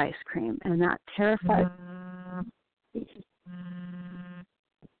thought of ice cream, and that terrified me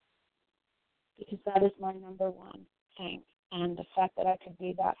because that is my number one thing, and the fact that I could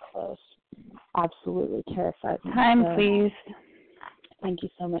be that close absolutely terrified me. Time, please. Thank you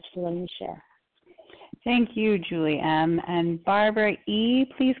so much for letting me share. Thank you, Julie M. And Barbara E.,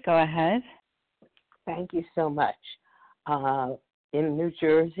 please go ahead. Thank you so much. In New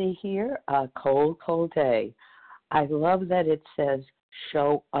Jersey here, a cold, cold day. I love that it says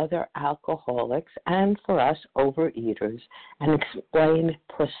show other alcoholics and for us overeaters and explain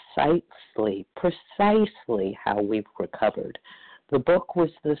precisely how we've recovered. The book was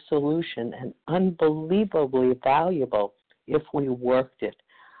the solution and unbelievably valuable if we worked it.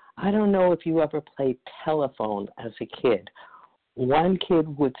 I don't know if you ever played telephone as a kid. One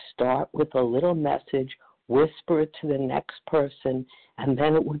kid would start with a little message, whisper it to the next person, and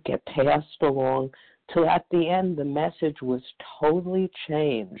then it would get passed along till at the end the message was totally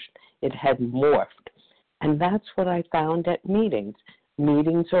changed. It had morphed. And that's what I found at meetings.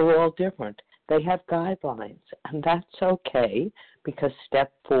 Meetings are all different. They have guidelines, and that's okay because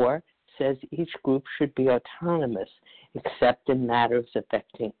step 4 says each group should be autonomous, except in matters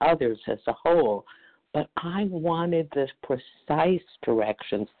affecting others as a whole. But I wanted the precise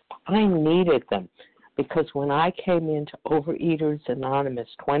directions. I needed them because when I came into Overeaters Anonymous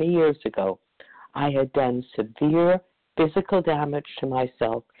 20 years ago, I had done severe physical damage to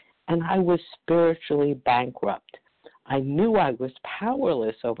myself, and I was spiritually bankrupt. I knew I was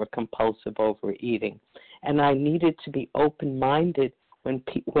powerless over compulsive overeating, and I needed to be open-minded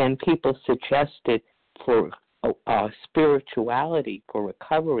when people suggested for spirituality, for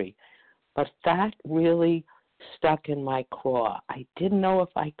recovery. But that really stuck in my craw. I didn't know if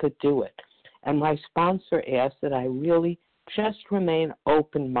I could do it. And my sponsor asked that I really just remain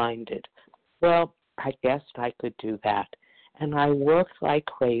open-minded. Well, I guessed I could do that. And I worked like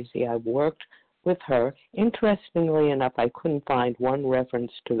crazy. I worked with her. Interestingly enough, I couldn't find one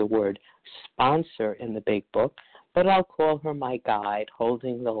reference to the word sponsor in the big book, but I'll call her my guide,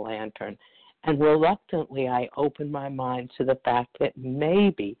 holding the lantern. And reluctantly, I opened my mind to the fact that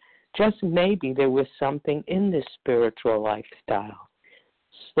maybe, just maybe, there was something in this spiritual lifestyle.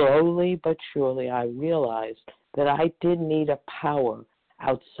 Slowly but surely, I realized that I did need a power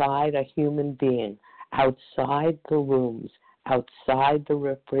outside a human being, outside the rooms, outside the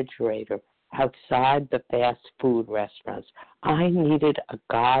refrigerator, outside the fast food restaurants. I needed a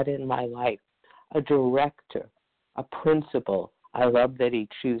God in my life, a director, a principal. I love that he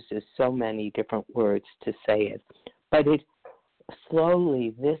chooses so many different words to say it. But it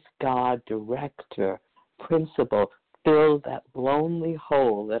slowly, this God, director, principal, filled that lonely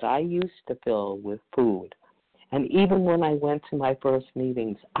hole that I used to fill with food. And even when I went to my first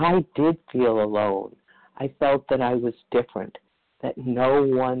meetings, I did feel alone. I felt that I was different, that no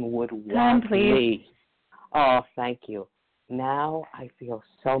one would want me. Oh, thank you. Now I feel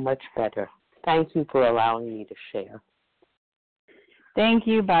so much better. Thank you for allowing me to share. Thank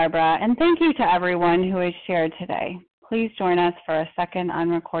you, Barbara, and thank you to everyone who has shared today. Please join us for a second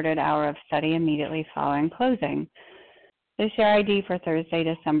unrecorded hour of study immediately following closing. The share ID for Thursday,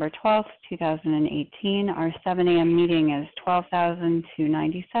 December 12th, 2018, our 7 a.m. meeting is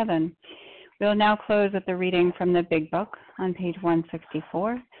 12,297. We will now close with the reading from the Big Book on page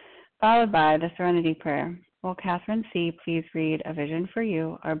 164, followed by the Serenity Prayer. Will Catherine C. please read A Vision for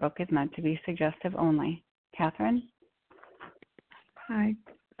You? Our book is meant to be suggestive only. Catherine? Hi.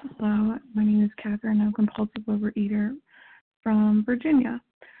 Hello. My name is Catherine. I'm a compulsive overeater from Virginia.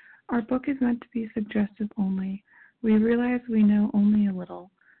 Our book is meant to be suggestive only. We realize we know only a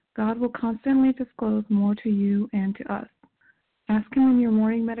little. God will constantly disclose more to you and to us. Ask him in your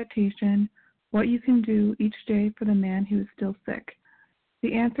morning meditation what you can do each day for the man who is still sick.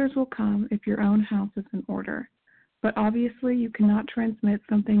 The answers will come if your own house is in order. But obviously you cannot transmit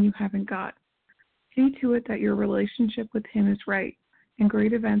something you haven't got. See to it that your relationship with him is right, and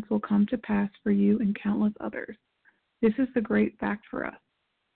great events will come to pass for you and countless others. This is the great fact for us.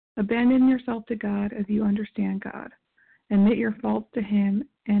 Abandon yourself to God as you understand God. Admit your faults to him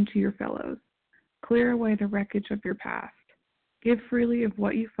and to your fellows. Clear away the wreckage of your past. Give freely of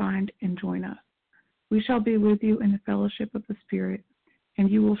what you find and join us. We shall be with you in the fellowship of the Spirit, and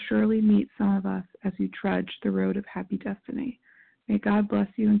you will surely meet some of us as you trudge the road of happy destiny. May God bless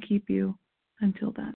you and keep you until then.